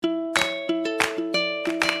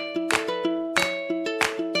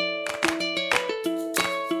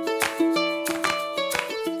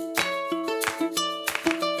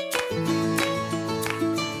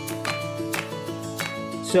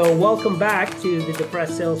So, welcome back to the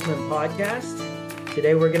Depressed Salesman podcast.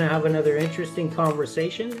 Today, we're going to have another interesting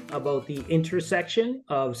conversation about the intersection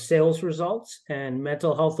of sales results and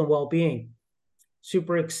mental health and well-being.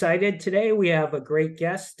 Super excited today. We have a great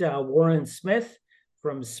guest, Warren Smith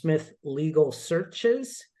from Smith Legal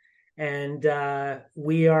Searches, and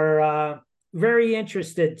we are very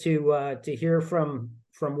interested to hear from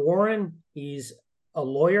Warren. He's a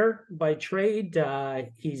lawyer by trade.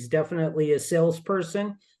 He's definitely a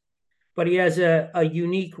salesperson, but he has a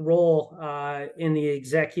unique role in the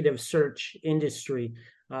executive search industry.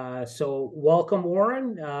 So welcome,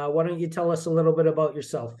 Warren. Why don't you tell us a little bit about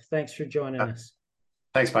yourself? Thanks for joining us.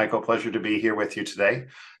 Thanks, Michael. Pleasure to be here with you today.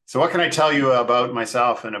 So what can I tell you about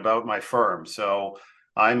myself and about my firm? So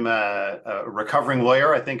I'm a recovering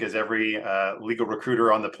lawyer, I think, as every legal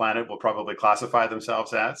recruiter on the planet will probably classify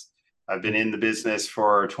themselves as. I've been in the business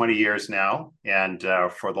for 20 years now, and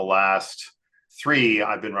for the last 3,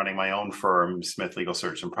 I've been running my own firm, Smith Legal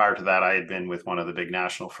Search. And prior to that, I had been with one of the big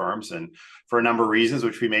national firms. And for a number of reasons,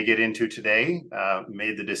 which we may get into today,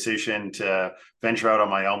 made the decision to venture out on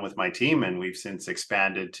my own with my team. And we've since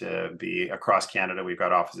expanded to be across Canada. We've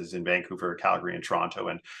got offices in Vancouver, Calgary, and Toronto.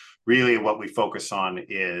 And really what we focus on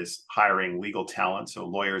is hiring legal talent. So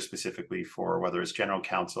lawyers specifically for whether it's general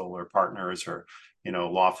counsel or partners or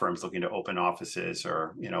law firms looking to open offices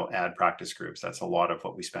or, add practice groups. That's a lot of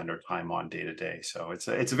what we spend our time on day to day. So it's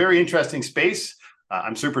a very interesting space.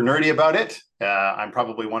 I'm super nerdy about it. I'm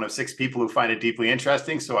probably one of 6 people who find it deeply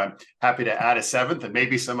interesting. So I'm happy to add a 7th, and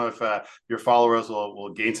maybe some of your followers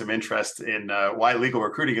will gain some interest in why legal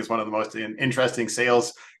recruiting is one of the most interesting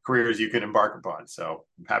sales careers you can embark upon. So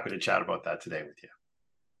I'm happy to chat about that today with you.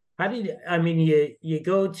 You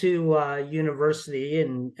go to university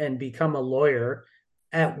and become a lawyer.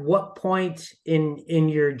 At what point in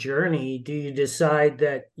your journey do you decide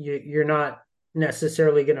that you're not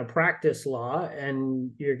necessarily going to practice law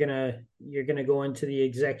and you're gonna go into the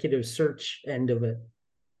executive search end of it?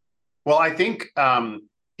 Well, I think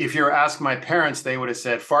if you're asked my parents, they would have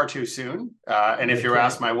said far too soon, and if you're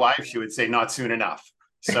asked my wife, she would say not soon enough.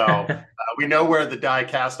 So we know where the die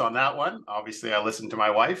cast on that one. Obviously, I listened to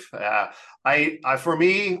my wife. I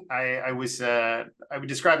would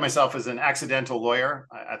describe myself as an accidental lawyer.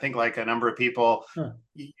 I think like a number of people,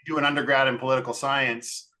 you do an undergrad in political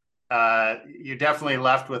science, you're definitely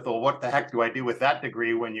left with, well, what the heck do I do with that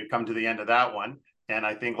degree when you come to the end of that one? And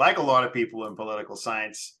I think like a lot of people in political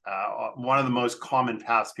science, one of the most common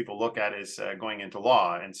paths people look at is going into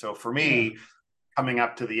law. And so for me, coming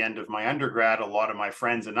up to the end of my undergrad, a lot of my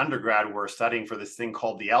friends in undergrad were studying for this thing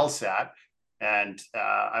called the LSAT. And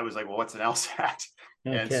I was like, well, what's an LSAT?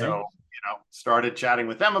 Okay. And so, started chatting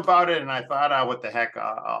with them about it. And I thought, what the heck,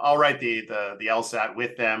 I'll write the LSAT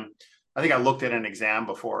with them. I think I looked at an exam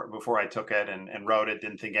before I took it and wrote it,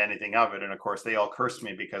 didn't think anything of it. And of course, they all cursed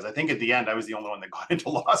me because I think at the end, I was the only one that got into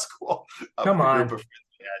law school. Come on. Group of friends.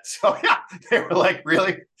 So yeah, they were like,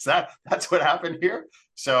 really? That's what happened here?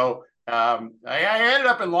 So I ended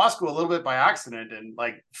up in law school a little bit by accident. And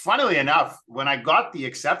like, funnily enough, when I got the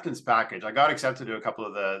acceptance package, I got accepted to a couple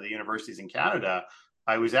of the universities in Canada.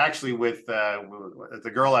 I was actually with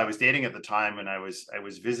the girl I was dating at the time, and I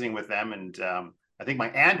was visiting with them. And I think my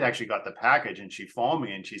aunt actually got the package, and she phoned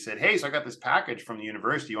me and she said, hey, so I got this package from the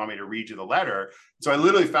university. You want me to read you the letter? So I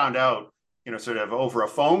literally found out, sort of over a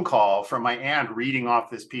phone call from my aunt reading off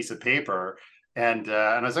this piece of paper. And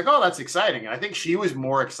I was like, oh, that's exciting. And I think she was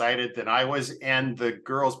more excited than I was. And the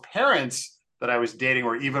girl's parents that I was dating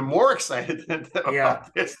were even more excited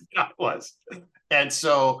about this than I was. And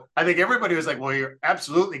so I think everybody was like, well, you're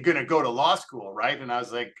absolutely going to go to law school, right? And I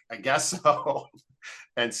was like, I guess so.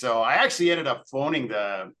 And so I actually ended up phoning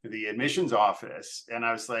the admissions office. And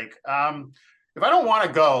I was like, if I don't want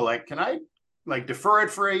to go, like, can I like defer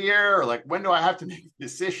it for a year? Or like, when do I have to make a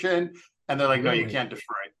decision? And they're like, no, you can't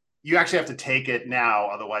defer it. You actually have to take it now.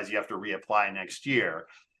 Otherwise, you have to reapply next year.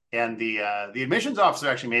 And the admissions officer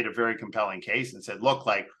actually made a very compelling case and said, look,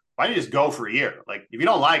 like, why don't you just go for a year? Like, if you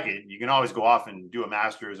don't like it, you can always go off and do a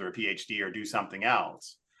master's or a PhD or do something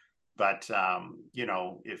else. But,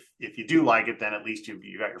 if you do like it, then at least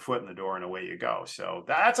you got your foot in the door and away you go. So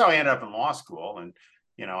that's how I ended up in law school. And,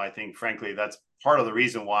 I think, frankly, that's part of the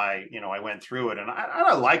reason why, I went through it. And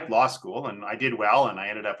I liked law school and I did well. And I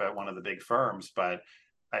ended up at one of the big firms. But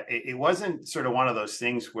it wasn't sort of one of those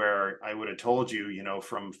things where I would have told you,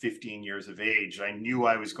 from 15 years of age, I knew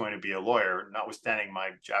I was going to be a lawyer, notwithstanding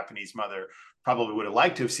my Japanese mother probably would have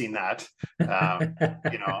liked to have seen that.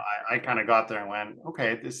 I kind of got there and went,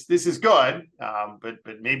 okay, this is good,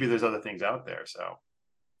 but maybe there's other things out there. So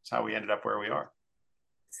that's how we ended up where we are.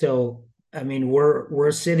 So I mean,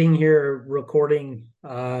 we're sitting here recording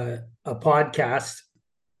a podcast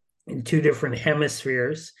in two different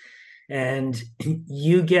hemispheres, and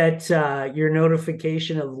you get your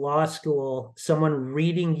notification of law school, someone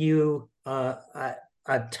reading you a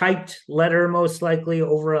typed letter, most likely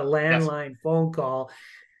over a Yes, landline phone call.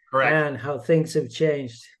 correct. Man, how things have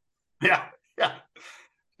changed. Yeah, yeah.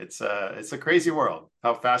 It's a crazy world.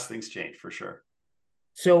 How fast things change, for sure.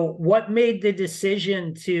 So, what made the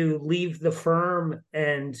decision to leave the firm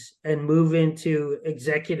and move into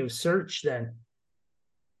executive search then?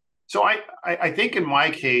 So I think in my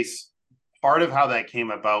case, part of how that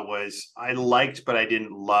came about was I liked, but I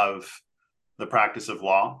didn't love the practice of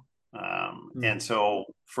law. And Hmm. so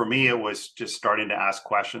for me, it was just starting to ask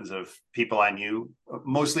questions of people I knew,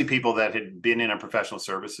 mostly people that had been in a professional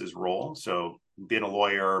services role. So been a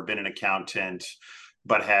lawyer, been an accountant,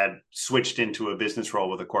 but had switched into a business role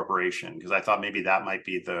with a corporation because I thought maybe that might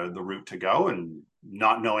be the route to go. And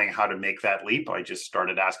not knowing how to make that leap, I just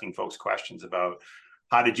started asking folks questions about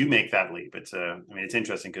how did you make that leap? It's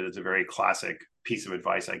interesting because it's a very classic piece of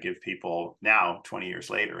advice I give people now, 20 years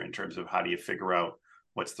later, in terms of how do you figure out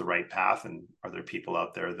what's the right path, and are there people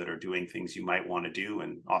out there that are doing things you might want to do?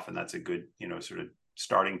 And often that's a good, sort of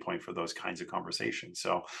starting point for those kinds of conversations.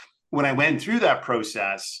 So when I went through that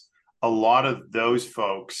process, a lot of those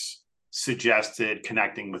folks suggested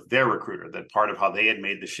connecting with their recruiter, that part of how they had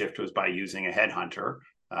made the shift was by using a headhunter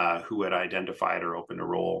who had identified or opened a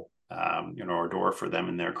role, or a door for them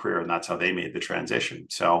in their career. And that's how they made the transition.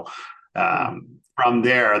 So from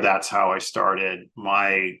there, that's how I started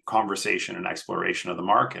my conversation and exploration of the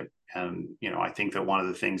market. And, I think that one of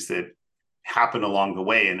the things that happened along the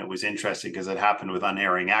way, and it was interesting because it happened with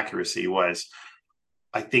unerring accuracy, was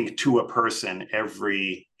I think to a person,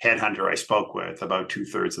 every headhunter I spoke with, about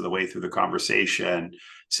 2/3 of the way through the conversation,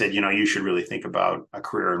 said, you should really think about a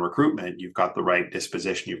career in recruitment. You've got the right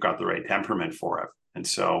disposition, you've got the right temperament for it. And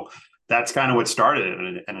so that's kind of what started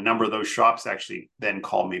it. And a number of those shops actually then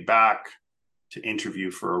called me back to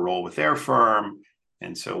interview for a role with their firm.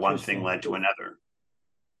 And so one thing Interesting. led to another.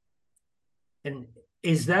 And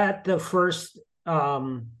is that the first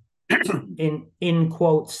in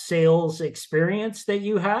quote sales experience that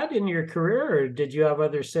you had in your career, or did you have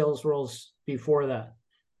other sales roles before that?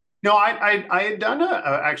 No, I had done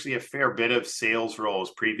actually a fair bit of sales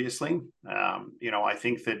roles previously. I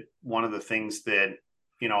think that one of the things that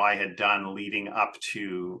I had done leading up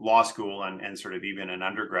to law school and sort of even in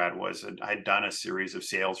undergrad was I'd done a series of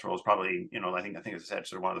sales roles. Probably, I think as I said,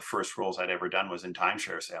 sort of one of the first roles I'd ever done was in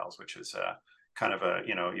timeshare sales, which is kind of a,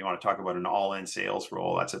 you want to talk about an all-in sales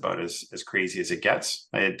role. That's about as crazy as it gets.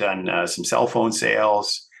 I had done some cell phone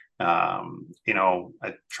sales. I'm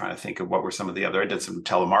trying to think of what were some of the other. I did some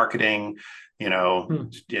telemarketing. Hmm.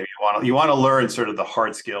 You want to learn sort of the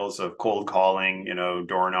hard skills of cold calling,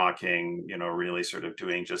 door knocking, really sort of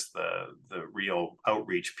doing just the real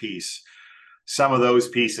outreach piece. Some of those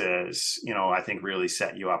pieces, I think really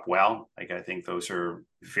set you up well. Like I think those are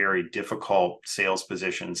very difficult sales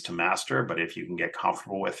positions to master, but if you can get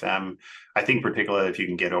comfortable with them, I think particularly if you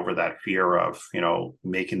can get over that fear of,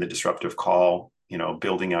 making the disruptive call,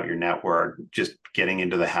 building out your network, just getting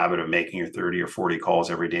into the habit of making your 30 or 40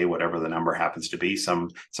 calls every day, whatever the number happens to be. Some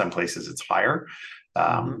places it's higher.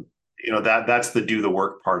 Mm-hmm. That's the do the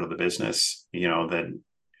work part of the business, that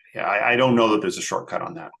yeah, I don't know that there's a shortcut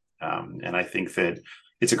on that. And I think that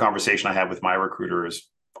it's a conversation I have with my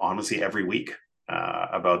recruiters honestly every week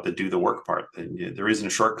about the do the work part. And there isn't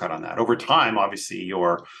a shortcut on that. Over time, obviously,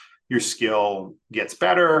 your skill gets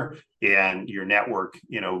better and your network,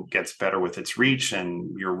 gets better with its reach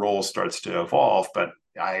and your role starts to evolve. But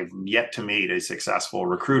I've yet to meet a successful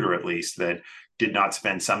recruiter, at least, that did not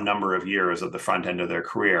spend some number of years at the front end of their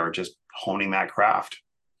career just honing that craft,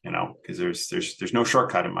 because there's no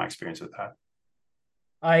shortcut in my experience with that.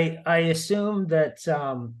 I assume that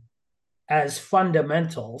as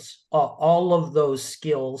fundamentals, all of those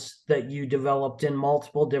skills that you developed in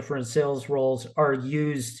multiple different sales roles are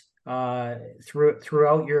used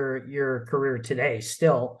throughout your career today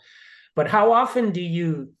still. But how often do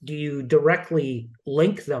you directly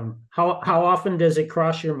link them? How often does it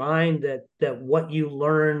cross your mind that what you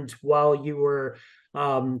learned while you were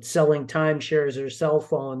selling timeshares or cell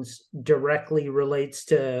phones directly relates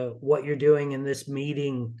to what you're doing in this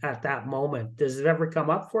meeting at that moment? Does it ever come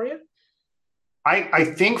up for you? I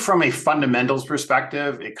think from a fundamentals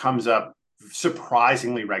perspective, it comes up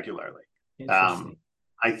surprisingly regularly. Um, Interesting.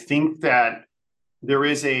 I think that there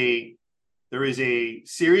is a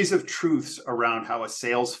series of truths around how a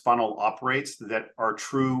sales funnel operates that are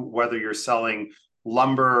true whether you're selling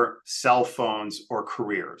lumber, cell phones, or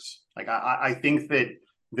careers. Like I think that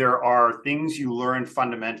there are things you learn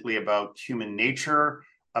fundamentally about human nature,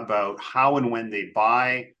 about how and when they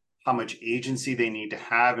buy, how much agency they need to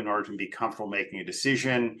have in order to be comfortable making a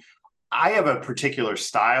decision. I have a particular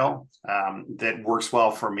style that works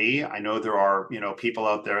well for me. I know there are, people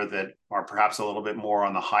out there that are perhaps a little bit more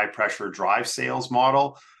on the high pressure drive sales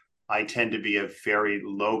model. I tend to be a very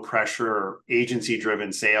low pressure agency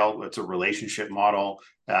driven sale. It's a relationship model.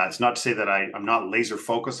 It's not to say that I'm not laser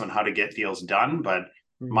focused on how to get deals done, but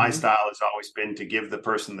my style has always been to give the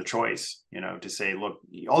person the choice, to say, look,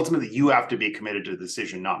 ultimately you have to be committed to the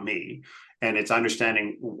decision, not me. And it's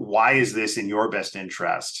understanding, why is this in your best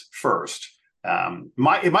interest first? It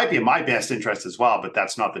might be in my best interest as well, but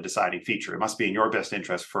that's not the deciding feature. It must be in your best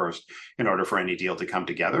interest first in order for any deal to come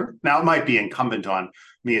together. Now, it might be incumbent on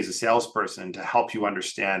me as a salesperson to help you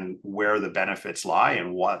understand where the benefits lie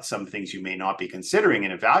and what some things you may not be considering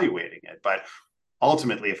in evaluating it. But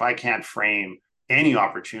ultimately, if I can't frame any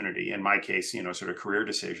opportunity, in my case, sort of career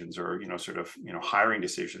decisions or, hiring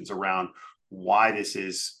decisions around why this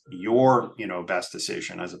is your, best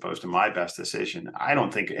decision as opposed to my best decision, I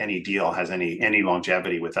don't think any deal has any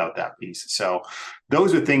longevity without that piece. So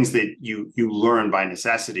those are things that you learn by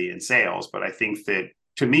necessity in sales. But I think that,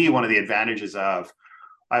 to me, one of the advantages of,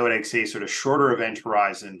 I would say, sort of shorter event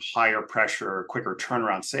horizon, higher pressure, quicker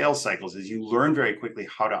turnaround sales cycles is you learn very quickly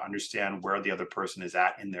how to understand where the other person is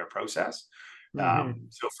at in their process.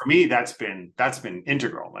 So for me, that's been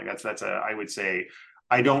integral. Like I would say,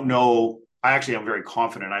 I don't know. I actually am very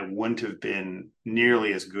confident I wouldn't have been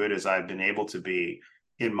nearly as good as I've been able to be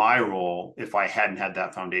in my role if I hadn't had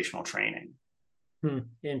that foundational training.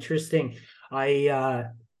 Interesting. I'm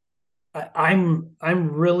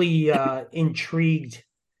really intrigued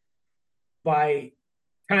by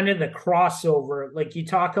kind of the crossover. Like, you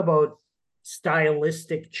talk about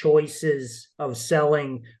stylistic choices of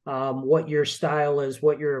selling, what your style is,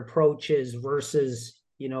 what your approach is versus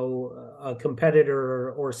a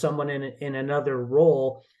competitor or someone in another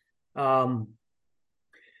role.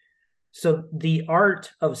 So the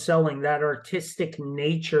art of selling, that artistic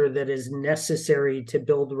nature that is necessary to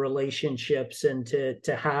build relationships and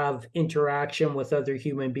to have interaction with other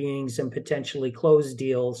human beings and potentially close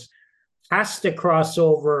deals, has to cross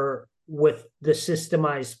over with the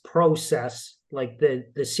systemized process, like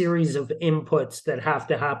the series of inputs that have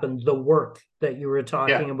to happen, the work that you were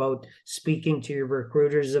talking about, speaking to your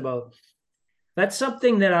recruiters about. That's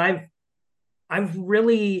something that I've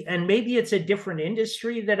really, and maybe it's a different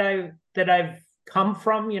industry that I've come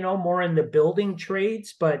from, more in the building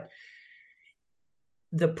trades, but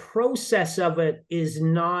the process of it is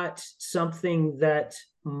not something that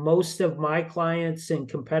most of my clients and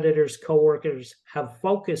competitors, coworkers have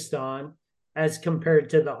focused on as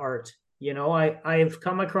compared to the art. I've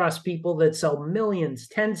come across people that sell millions,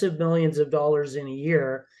 tens of millions of dollars in a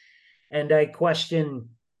year, and I question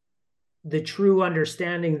the true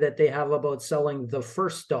understanding that they have about selling the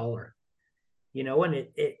first dollar. And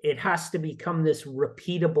it has to become this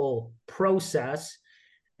repeatable process.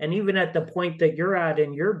 And even at the point that you're at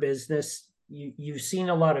in your business, you've seen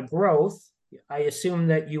a lot of growth. I assume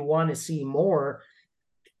that you want to see more.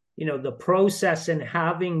 The process and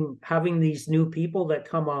having these new people that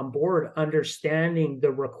come on board, understanding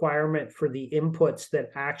the requirement for the inputs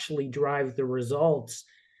that actually drive the results,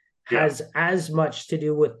 has as much to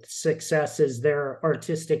do with success as their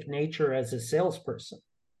artistic nature as a salesperson.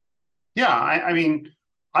 Yeah, I mean,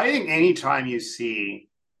 I think anytime you see,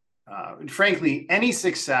 frankly, any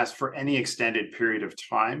success for any extended period of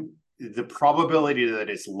time, the probability that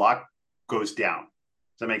it's luck goes down.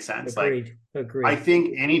 Does that make sense? Agreed. I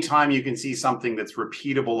think anytime you can see something that's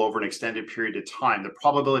repeatable over an extended period of time, the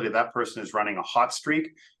probability that person is running a hot streak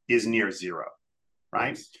is near zero,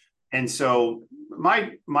 right? Yes. And so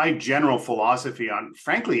my general philosophy on,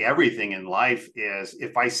 frankly, everything in life is,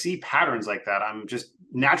 if I see patterns like that, I'm just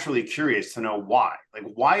naturally curious to know why. Like,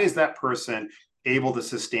 why is that person able to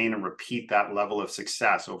sustain and repeat that level of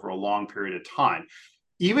success over a long period of time?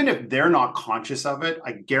 Even if they're not conscious of it,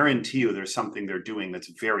 I guarantee you there's something they're doing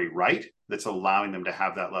that's very right, that's allowing them to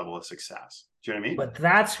have that level of success. Do you know what I mean? But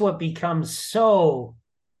that's what becomes so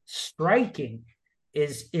striking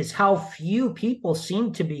is how few people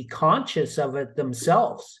seem to be conscious of it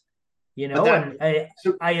themselves. And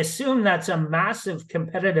I assume that's a massive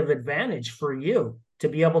competitive advantage for you to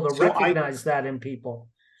be able to recognize that in people.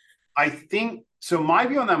 I think so. My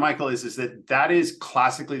view on that, Michael, is that is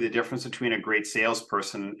classically the difference between a great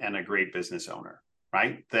salesperson and a great business owner,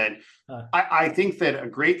 right? That I think that a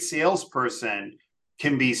great salesperson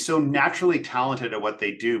can be so naturally talented at what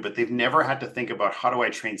they do, but they've never had to think about, how do I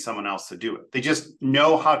train someone else to do it? They just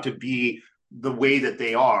know how to be the way that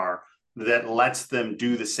they are. that lets them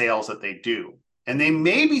do the sales that they do. And they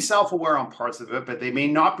may be self-aware on parts of it, but they may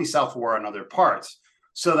not be self-aware on other parts.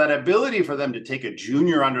 So that ability for them to take a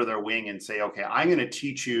junior under their wing and say, okay, I'm going to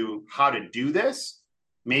teach you how to do this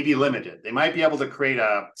may be limited. They might be able to create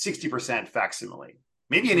a 60% facsimile,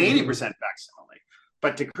 maybe an 80% facsimile,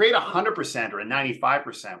 but to create 100% or a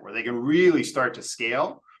 95% where they can really start to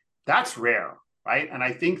scale, that's rare, right? And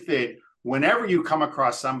I think that whenever you come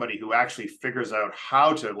across somebody who actually figures out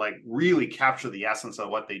how to like really capture the essence of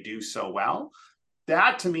what they do so well,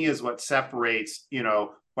 that to me is what separates,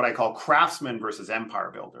 what I call craftsmen versus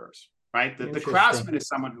empire builders, right? The craftsman is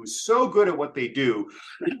someone who's so good at what they do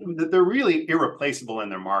that they're really irreplaceable in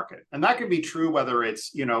their market. And that can be true whether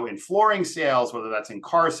it's, in flooring sales, whether that's in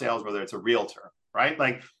car sales, whether it's a realtor, right?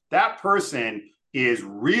 Like that person is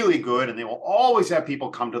really good and they will always have people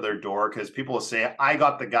come to their door because people will say, I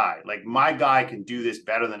got the guy, like my guy can do this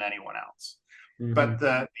better than anyone else. But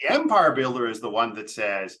the empire builder is the one that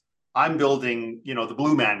says, I'm building, the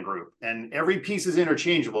Blue Man Group, and every piece is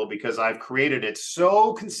interchangeable because I've created it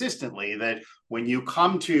so consistently that when you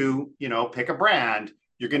come to, pick a brand,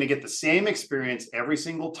 you're going to get the same experience every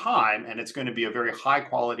single time, and it's going to be a very high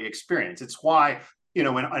quality experience. It's why, in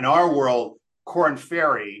our world, Corn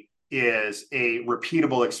Ferry is a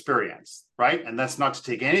repeatable experience, right? And that's not to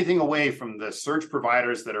take anything away from the search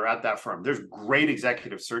providers that are at that firm. There's great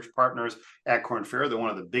executive search partners at Corn Ferry. They're one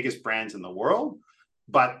of the biggest brands in the world,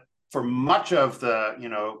 but for much of the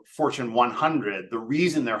Fortune 100, the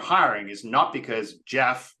reason they're hiring is not because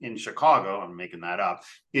Jeff in Chicago, I'm making that up,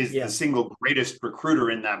 is the single greatest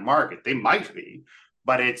recruiter in that market. They might be,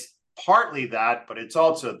 but it's partly that, but it's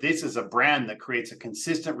also this is a brand that creates a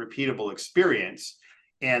consistent, repeatable experience.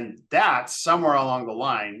 And that somewhere along the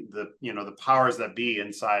line, the powers that be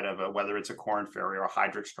inside of whether it's a Corn Ferry or a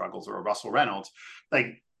Heidrick Struggles or a Russell Reynolds,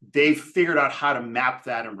 like they've figured out how to map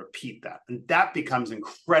that and repeat that. And that becomes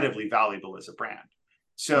incredibly valuable as a brand.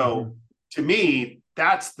 So to me,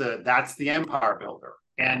 that's the empire builder.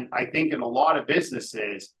 And I think in a lot of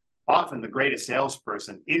businesses, often the greatest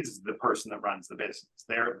salesperson is the person that runs the business.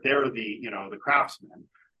 They're the craftsman.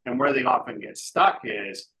 And where they often get stuck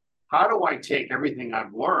is, how do I take everything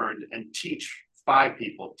I've learned and teach 5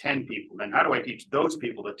 people, 10 people? Then how do I teach those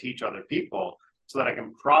people to teach other people so that I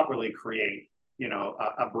can properly create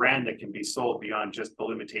a brand that can be sold beyond just the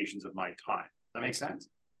limitations of my time? Does that make sense?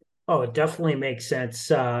 Oh, it definitely makes sense.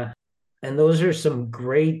 And those are some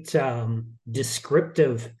great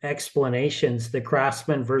descriptive explanations, the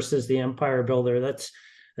craftsman versus the empire builder.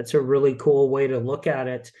 That's a really cool way to look at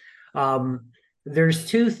it. There's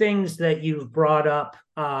 2 things that you've brought up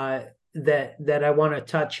that I want to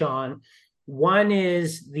touch on. One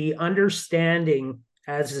is the understanding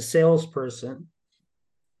as a salesperson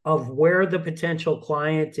of where the potential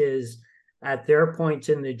client is at their point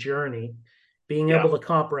in the journey, being able to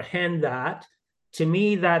comprehend that. To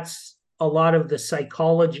me, that's a lot of the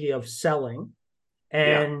psychology of selling.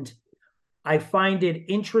 And I find it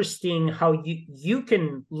interesting how you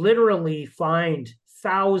can literally find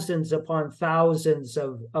thousands upon thousands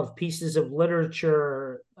of pieces of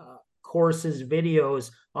literature, courses, videos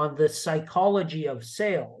on the psychology of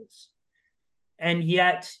sales. And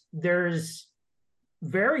yet there's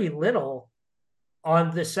very little on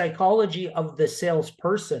the psychology of the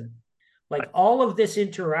salesperson. Like all of this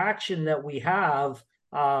interaction that we have,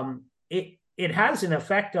 it has an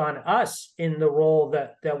effect on us in the role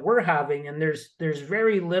that we're having, and there's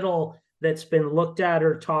very little that's been looked at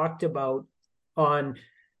or talked about on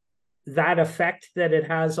that effect that it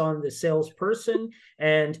has on the salesperson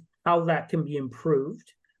and how that can be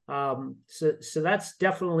improved. So that's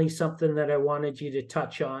definitely something that I wanted you to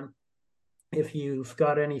touch on, if you've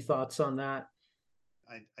got any thoughts on that.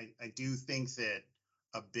 I do think that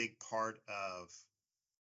a big part of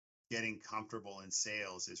getting comfortable in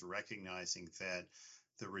sales is recognizing that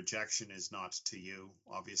the rejection is not to you,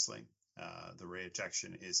 obviously. The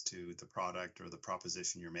rejection is to the product or the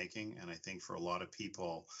proposition you're making. And I think for a lot of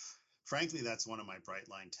people, frankly, that's one of my bright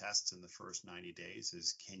line tests in the first 90 days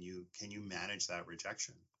is can you manage that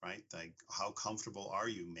rejection, right? Like how comfortable are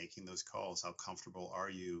you making those calls? How comfortable are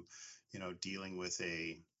you, dealing with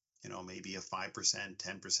a, maybe a 5%,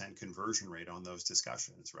 10% conversion rate on those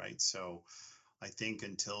discussions, right? So I think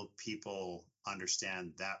until people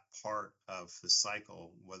understand that part of the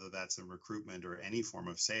cycle, whether that's in recruitment or any form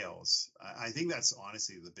of sales, I think that's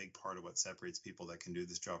honestly the big part of what separates people that can do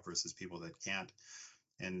this job versus people that can't.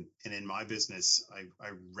 And in my business, I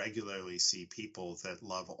regularly see people that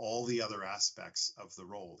love all the other aspects of the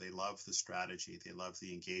role. They love the strategy, they love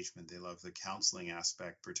the engagement, they love the counseling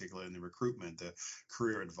aspect, particularly in the recruitment, the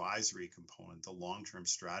career advisory component, the long-term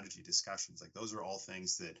strategy discussions. Like those are all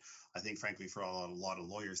things that I think, frankly, for a lot of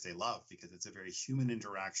lawyers, they love because it's a very human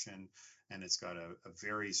interaction and it's got a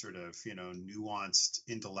very sort of, nuanced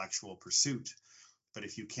intellectual pursuit. But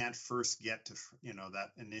if you can't first get to,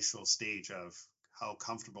 that initial stage of how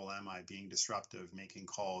comfortable am I being disruptive, making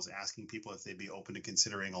calls, asking people if they'd be open to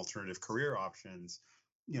considering alternative career options,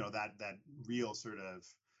 that real sort of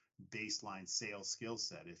baseline sales skill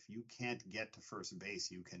set. If you can't get to first base,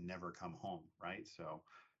 you can never come home, right? So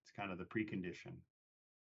it's kind of the precondition.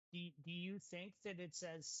 Do you think that it's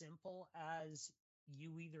as simple as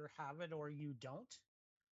you either have it or you don't?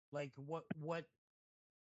 Like what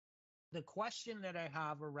the question that I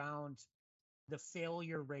have around the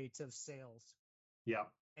failure rates of sales. Yeah.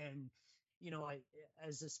 And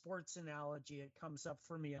as a sports analogy, it comes up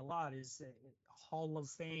for me a lot is that Hall of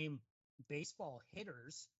Fame baseball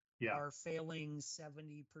hitters Yeah. are failing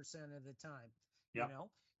 70% of the time. Yeah.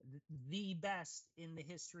 The best in the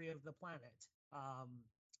history of the planet.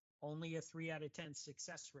 Only a 3 out of 10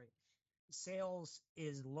 success rate. Sales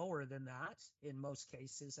is lower than that in most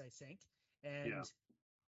cases, I think. And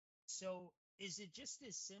so is it just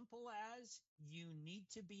as simple as you need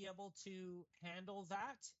to be able to handle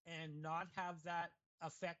that and not have that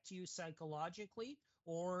affect you psychologically?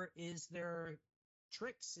 Or is there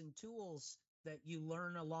tricks and tools that you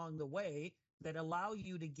learn along the way that allow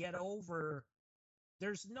you to get over?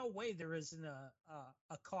 There's no way there isn't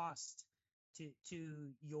a cost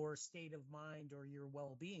to your state of mind or your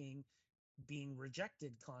well-being being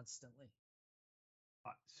rejected constantly.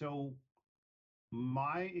 So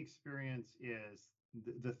my experience is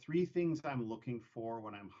the three things I'm looking for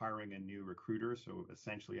when I'm hiring a new recruiter, so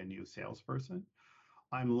essentially a new salesperson.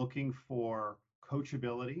 I'm looking for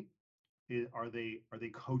coachability. Are they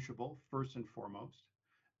coachable first and foremost?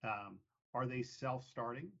 Are they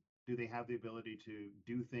self-starting? Do they have the ability to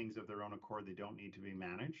do things of their own accord? They don't need to be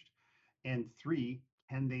managed. And three,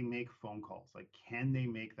 can they make phone calls? Like, can they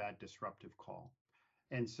make that disruptive call?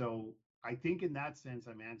 And so I think in that sense,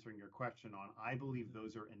 I'm answering your question on, I believe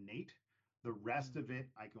those are innate. The rest of it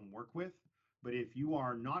I can work with. But if you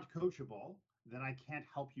are not coachable, then I can't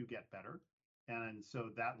help you get better. And so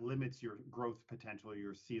that limits your growth potential,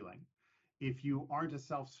 your ceiling. If you aren't a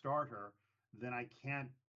self-starter, then I can't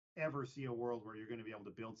ever see a world where you're going to be able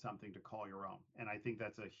to build something to call your own. And I think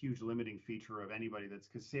that's a huge limiting feature of anybody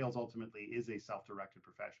because sales ultimately is a self-directed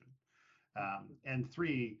profession. And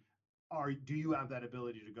three, do you have that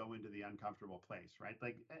ability to go into the uncomfortable place, right?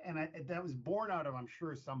 Like, and that was born out of, I'm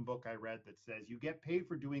sure, some book I read that says you get paid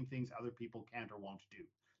for doing things other people can't or won't do.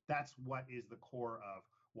 That's what is the core of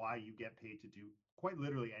why you get paid to do quite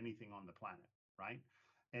literally anything on the planet, right?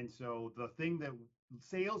 And so the thing that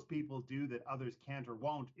salespeople do that others can't or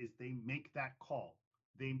won't is they make that call.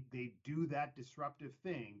 They do that disruptive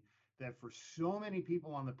thing that for so many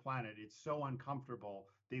people on the planet, it's so uncomfortable,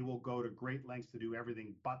 they will go to great lengths to do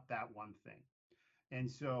everything but that one thing. And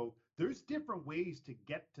so there's different ways to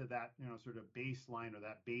get to that, sort of baseline or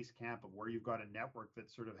that base camp of where you've got a network that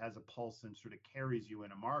sort of has a pulse and sort of carries you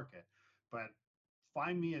in a market. But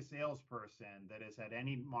find me a salesperson that has had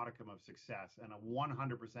any modicum of success, and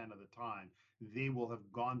 100% of the time, they will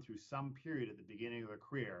have gone through some period at the beginning of their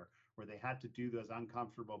career where they had to do those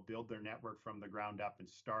uncomfortable, build their network from the ground up and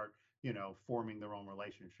start, forming their own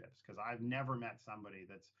relationships. Because I've never met somebody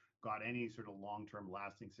that's got any sort of long-term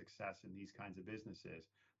lasting success in these kinds of businesses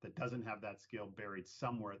that doesn't have that skill buried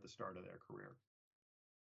somewhere at the start of their career.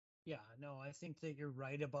 Yeah, no, I think that you're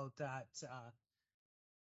right about that.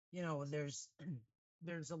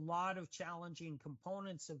 There's a lot of challenging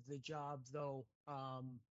components of the job, though.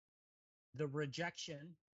 The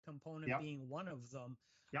rejection component being one of them.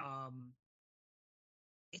 Yep.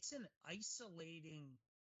 It's an isolating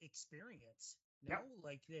experience. Yep.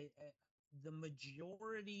 Like the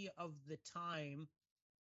majority of the time,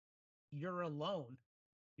 you're alone.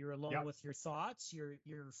 You're alone with your thoughts.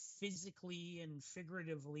 You're physically and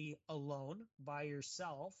figuratively alone by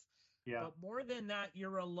yourself. Yeah. But more than that,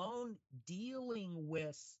 you're alone dealing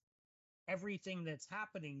with everything that's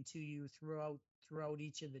happening to you throughout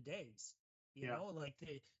each of the days. Like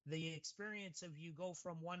the experience of you go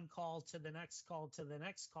from one call to the next call to the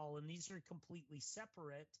next call, and these are completely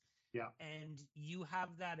separate. Yeah. And you have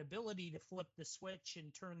that ability to flip the switch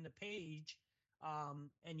and turn the page.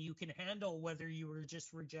 And you can handle whether you were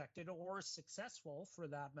just rejected or successful, for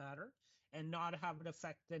that matter, and not have it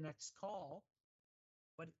affect the next call.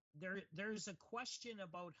 But there's a question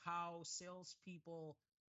about how salespeople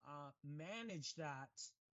manage that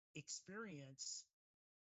experience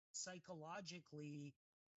psychologically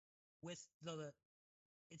with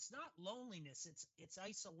it's not loneliness, it's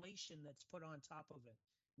isolation that's put on top of it.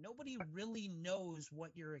 Nobody really knows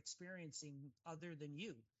what you're experiencing other than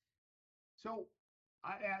you. So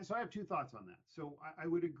I have two thoughts on that. So I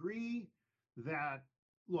would agree that,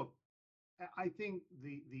 look, I think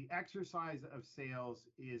the exercise of sales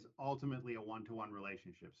is ultimately a one-to-one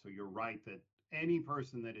relationship. So you're right that any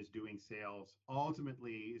person that is doing sales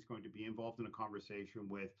ultimately is going to be involved in a conversation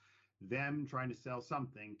with them trying to sell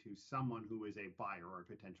something to someone who is a buyer or a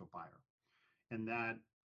potential buyer. And that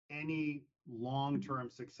any long-term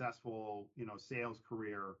successful, sales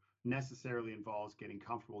career necessarily involves getting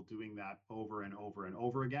comfortable doing that over and over and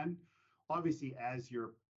over again. Obviously, as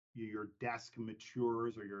your desk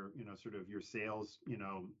matures, or sort of your sales,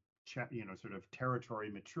 sort of territory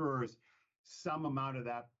matures, some amount of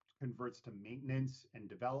that converts to maintenance and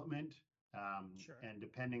development. Sure. And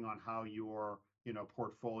depending on how your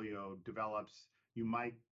portfolio develops, you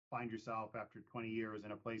might find yourself after 20 years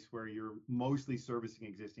in a place where you're mostly servicing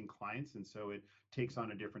existing clients, and so it takes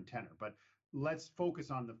on a different tenor. But let's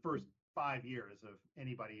focus on the first 5 years of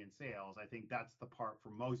anybody in sales. I think that's the part for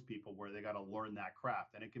most people where they got to learn that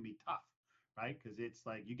craft, and it can be tough, right? Because it's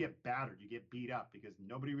like you get battered, you get beat up, because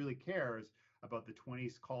nobody really cares about the 20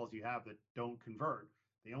 calls you have that don't convert.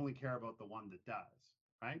 They only care about the one that does,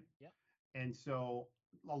 right? Yeah. And so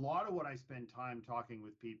a lot of what I spend time talking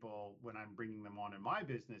with people when I'm bringing them on in my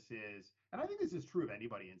business is, and I think this is true of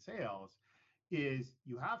anybody in sales, is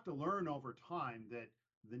you have to learn over time that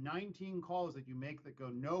the 19 calls that you make that go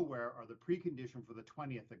nowhere are the precondition for the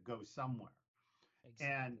 20th that goes somewhere.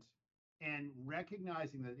 Exactly. And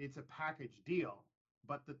recognizing that it's a package deal,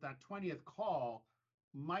 but that 20th call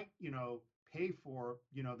might, pay for,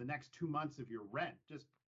 the next 2 months of your rent, just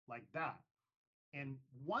like that. And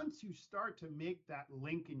once you start to make that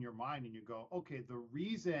link in your mind and you go, okay, the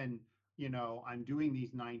reason, I'm doing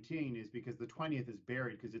these 19 is because the 20th is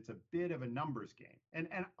buried, because it's a bit of a numbers game. And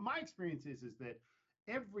my experience is that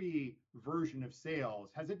every version of sales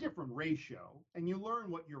has a different ratio, and you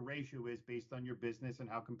learn what your ratio is based on your business and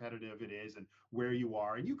how competitive it is and where you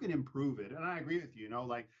are, and you can improve it. And I agree with you,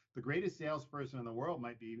 like the greatest salesperson in the world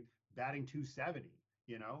might be batting 270.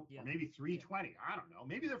 Or maybe 320. I don't know.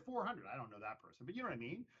 Maybe they're 400. I don't know that person, but you know what I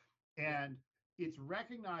mean? And it's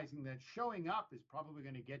recognizing that showing up is probably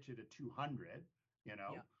going to get you to 200,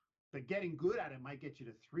 but getting good at it might get you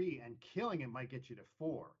to 3, and killing it might get you to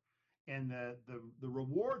 4. And the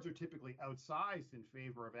rewards are typically outsized in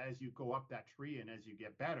favor of as you go up that tree and as you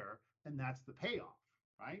get better, and that's the payoff,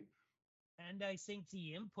 right? And I think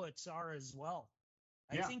the inputs are as well.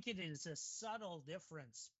 I think it is a subtle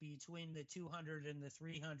difference between the 200 and the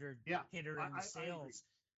 300 hitter in the sales.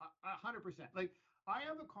 100%. Like, I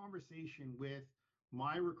have a conversation with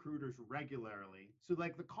my recruiters regularly. So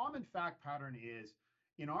like the common fact pattern is,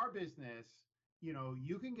 in our business,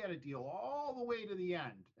 you can get a deal all the way to the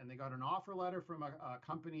end, and they got an offer letter from a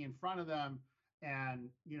company in front of them, and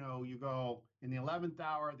you go in the 11th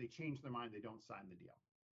hour, they change their mind, they don't sign the deal,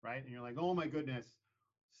 right? And you're like, oh my goodness,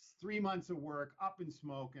 3 months of work up in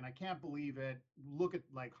smoke, and I can't believe it. Look at,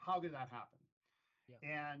 like, how did that happen?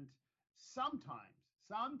 Yeah. And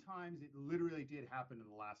sometimes it literally did happen in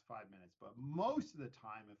the last 5 minutes, but most of the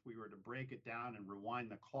time, if we were to break it down and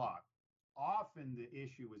rewind the clock, often the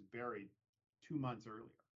issue was buried 2 months earlier.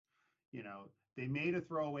 They made a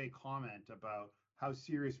throwaway comment about how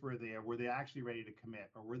serious were they, or were they actually ready to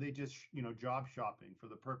commit, or were they just, job shopping for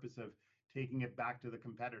the purpose of taking it back to the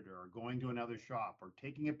competitor, or going to another shop, or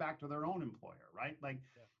taking it back to their own employer, right? Like,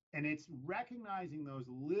 and it's recognizing those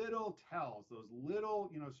little tells, those little,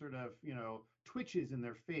 sort of, twitches in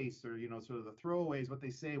their face, or, sort of the throwaways, what they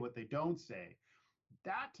say, what they don't say.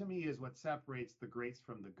 That to me is what separates the greats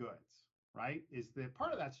from the goods, right? Is that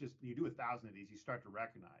part of that's just, you do 1,000 of these, you start to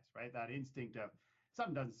recognize, right? That instinct of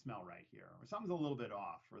something doesn't smell right here, or something's a little bit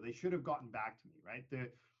off, or they should have gotten back to me, right?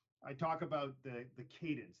 I talk about the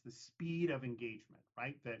cadence, the speed of engagement,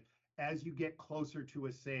 right? That as you get closer to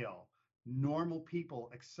a sale, normal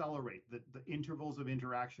people accelerate, the intervals of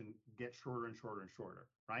interaction get shorter and shorter and shorter,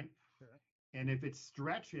 right? Sure. And if it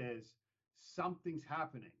stretches, something's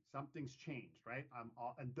happening, something's changed, right?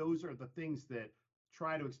 And those are the things that,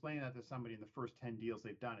 try to explain that to somebody in the first 10 deals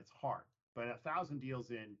they've done, it's hard. But 1,000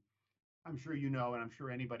 deals in, I'm sure and I'm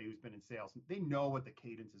sure anybody who's been in sales, they know what the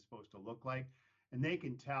cadence is supposed to look like, and they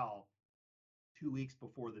can tell 2 weeks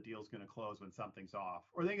before the deal's going to close when something's off.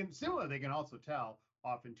 Or they can also tell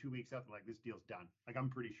often 2 weeks after, like, this deal's done. Like, I'm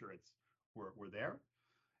pretty sure we're there.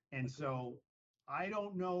 And so I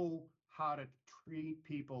don't know how to treat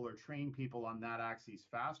people or train people on that axis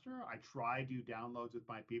faster. I try do downloads with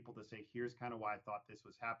my people to say, here's kind of why I thought this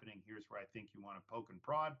was happening. Here's where I think you want to poke and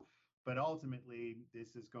prod. But ultimately,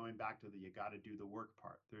 this is going back to the, you got to do the work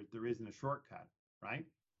part. There isn't a shortcut, right?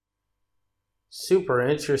 Super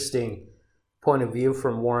interesting point of view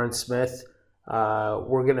from Warren Smith.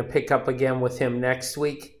 We're going to pick up again with him next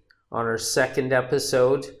week on our second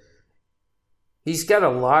episode. He's got a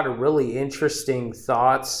lot of really interesting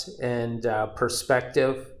thoughts and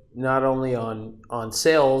perspective, not only on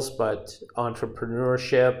sales, but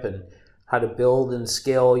entrepreneurship and how to build and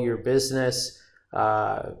scale your business.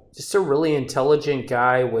 Just a really intelligent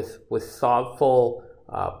guy with thoughtful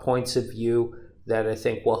points of view that I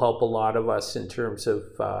think will help a lot of us in terms of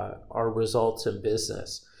our results in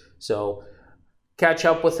business. So catch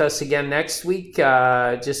up with us again next week.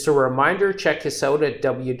 Just a reminder, check us out at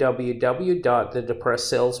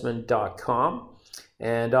www.thedepressedsalesman.com.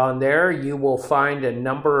 And on there, you will find a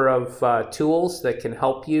number of tools that can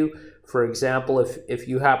help you. For example, if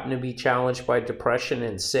you happen to be challenged by depression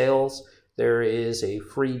in sales, there is a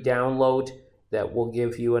free download that will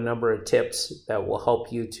give you a number of tips that will help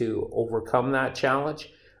you to overcome that challenge.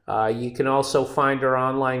 You can also find our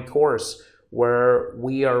online course where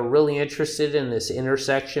we are really interested in this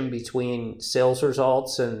intersection between sales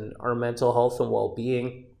results and our mental health and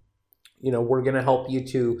well-being. We're going to help you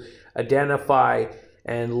to identify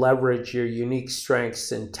and leverage your unique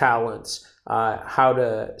strengths and talents, how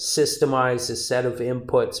to systemize a set of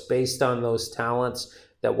inputs based on those talents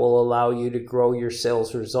that will allow you to grow your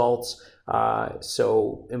sales results.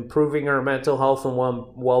 So improving our mental health and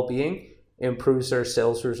well-being improves our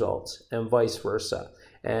sales results and vice versa.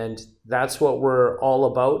 And that's what we're all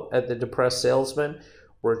about at the Depressed Salesman.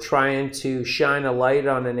 We're trying to shine a light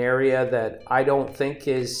on an area that I don't think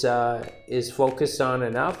is focused on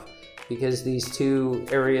enough, because these two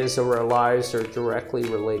areas of our lives are directly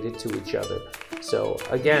related to each other. So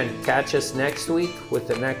again, catch us next week with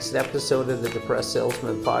the next episode of the Depressed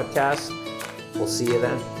Salesman podcast. We'll see you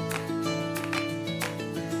then.